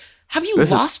 logic? Have you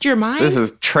lost your mind? This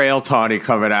is Trail Tawny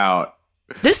coming out.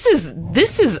 This is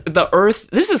the Earth.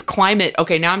 This is climate.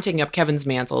 Okay, now I'm taking up Kevin's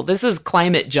mantle. This is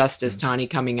climate justice, Tawny,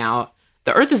 coming out.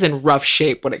 The Earth is in rough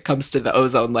shape when it comes to the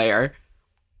ozone layer.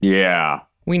 Yeah.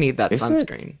 We need that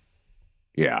sunscreen.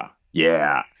 Yeah.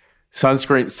 Yeah.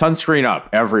 Sunscreen up,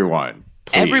 everyone.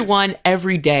 Please. Everyone,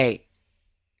 every day.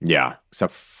 Yeah.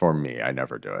 Except for me. I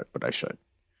never do it, but I should.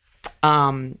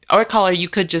 Or caller, you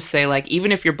could just say, like,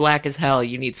 even if you're black as hell,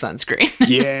 you need sunscreen.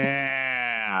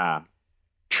 Yeah.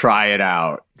 Try it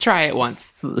out. Try it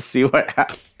once. See what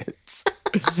happens.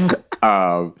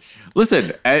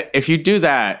 Listen, if you do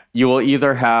that, you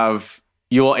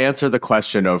will answer the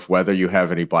question of whether you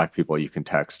have any black people you can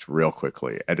text real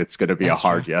quickly. And it's going to be a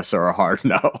hard yes or a hard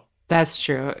no. That's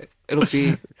true. It'll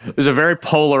be. It was a very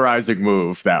polarizing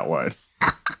move, that one.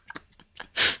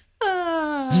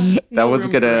 That one's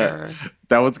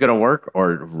gonna work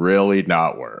or really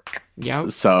not work.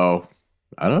 Yep. So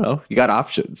I don't know. You got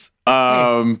options.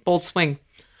 Hey, bold swing.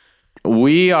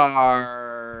 We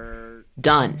are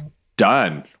done.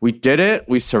 We did it.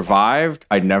 We survived.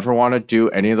 I never want to do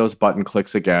any of those button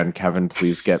clicks again. Kevin,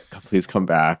 please come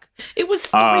back. It was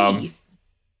 3.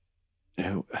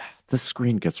 The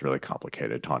screen gets really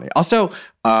complicated, Tawny. Also,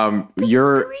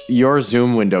 your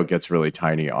Zoom window gets really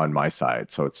tiny on my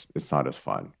side, so it's not as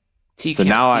fun. So you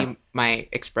can't see my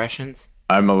expressions.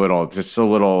 I took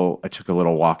a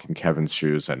little walk in Kevin's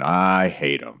shoes, and I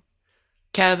hate them.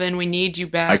 Kevin, we need you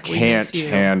back. I can't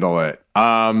handle it.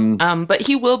 But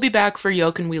he will be back for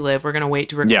Yo Can We Live. We're gonna wait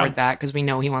to record that because we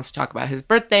know he wants to talk about his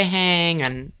birthday hang,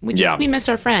 and we miss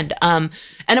our friend. And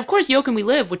of course, Yo Can We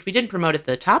Live, which we didn't promote at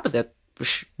the top of the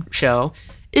show,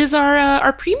 is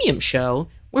our premium show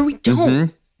where we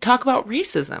don't talk about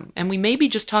racism, and we maybe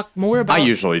just talk more about. I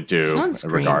usually do,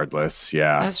 sunscreen. Regardless.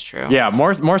 Yeah, that's true. Yeah,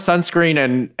 more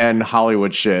sunscreen and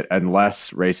Hollywood shit and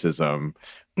less racism,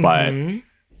 but.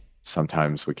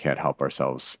 Sometimes we can't help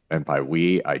ourselves. And by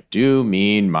we, I do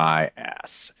mean my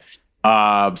ass.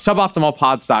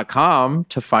 Suboptimalpods.com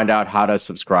to find out how to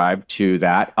subscribe to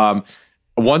that.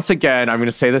 Once again, I'm going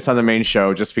to say this on the main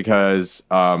show just because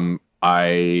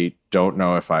I don't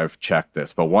know if I've checked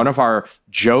this, but one of our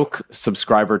joke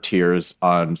subscriber tiers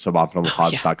on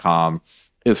suboptimalpods.com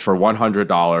is for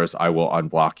 $100. I will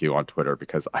unblock you on Twitter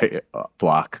because I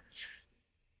block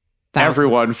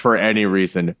everyone for any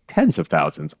reason, tens of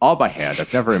thousands, all by hand.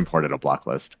 I've never imported a block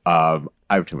list. I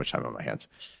have too much time on my hands.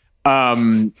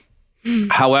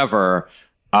 However,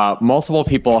 multiple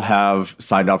people have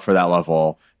signed up for that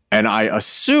level, and I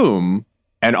assume,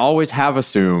 and always have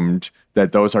assumed,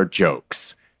 that those are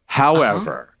jokes.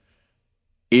 However,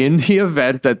 in the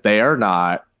event that they are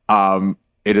not,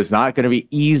 it is not going to be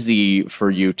easy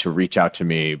for you to reach out to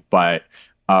me, but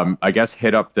I guess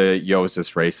hit up the Yo Is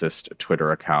This Racist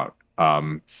Twitter account.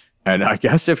 And I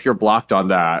guess if you're blocked on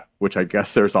that, which I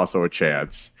guess there's also a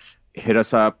chance, hit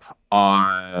us up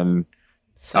on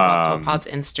Suboptimalpod's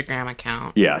Instagram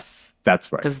account. Yes,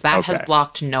 that's right. Because that has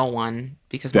blocked no one,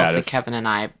 because mostly Kevin and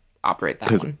I operate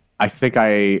that one. I think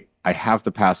I have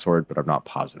the password, but I'm not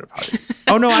positive how to.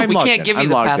 Oh no, I'm logged in. We can't give you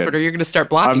the password, or you're going to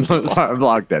start blocking people. I'm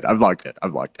logged in. I'm logged in.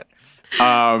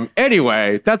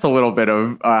 Anyway, that's a little bit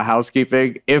of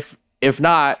housekeeping. If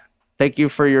not, thank you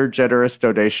for your generous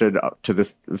donation to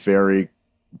this very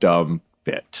dumb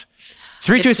bit.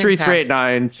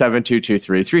 323-389-7223,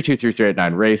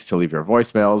 323-389 race to leave your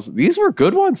voicemails. These were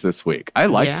good ones this week. I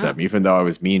liked them, even though I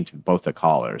was mean to both the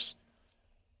callers.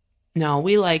 No,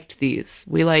 we liked these.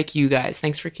 We like you guys.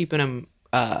 Thanks for keeping them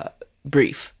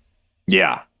brief.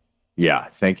 Yeah.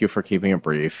 Thank you for keeping it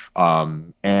brief. Go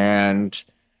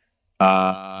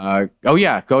to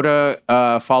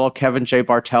follow Kevin J.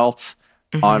 Bartelt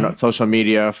on social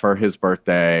media for his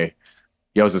birthday.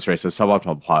 Yo Is This Racist,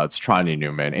 Suboptimal Pods, Tronny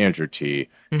Newman, Andrew T.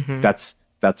 That's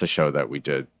a show that we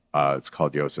did. It's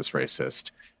called Yo Is This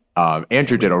Racist.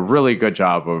 Andrew did a really good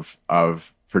job of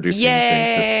producing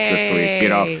things this week. You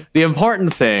know, the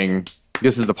important thing,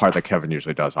 this is the part that Kevin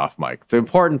usually does off mic. The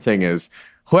important thing is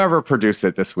whoever produced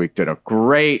it this week did a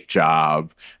great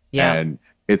job. Yeah. And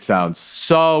it sounds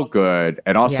so good.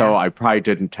 And also, I probably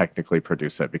didn't technically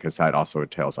produce it because that also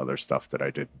entails other stuff that I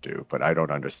didn't do. But I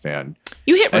don't understand.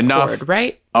 You hit record,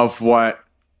 right? Of what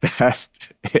that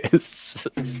is.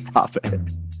 Stop it.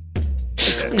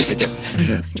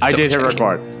 I did hit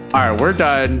record. All right, we're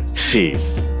done.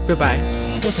 Peace.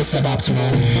 Goodbye. This is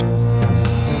suboptimal.